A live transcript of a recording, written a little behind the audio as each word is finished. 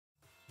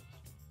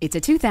It's a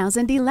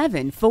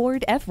 2011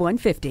 Ford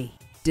F-150.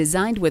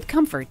 Designed with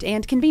comfort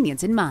and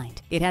convenience in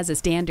mind, it has a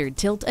standard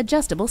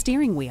tilt-adjustable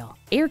steering wheel,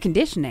 air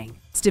conditioning,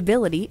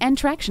 stability and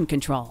traction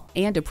control,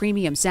 and a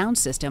premium sound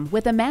system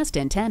with a mast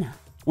antenna.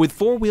 With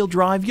four-wheel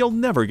drive, you'll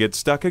never get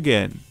stuck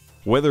again.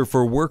 Whether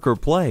for work or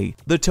play,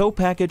 the tow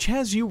package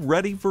has you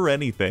ready for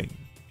anything.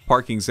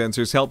 Parking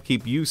sensors help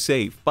keep you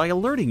safe by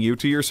alerting you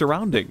to your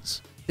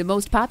surroundings. The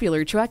most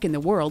popular truck in the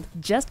world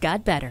just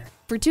got better.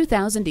 For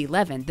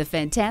 2011, the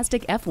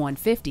fantastic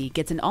F-150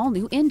 gets an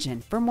all-new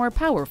engine for more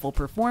powerful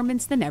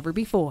performance than ever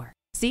before.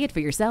 See it for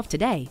yourself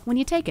today when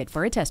you take it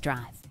for a test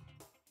drive.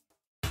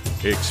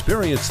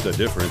 Experience the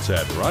difference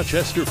at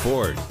Rochester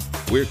Ford.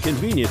 We're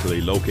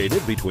conveniently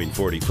located between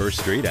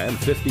 41st Street and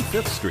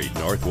 55th Street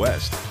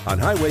Northwest on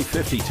Highway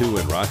 52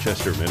 in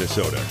Rochester,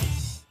 Minnesota.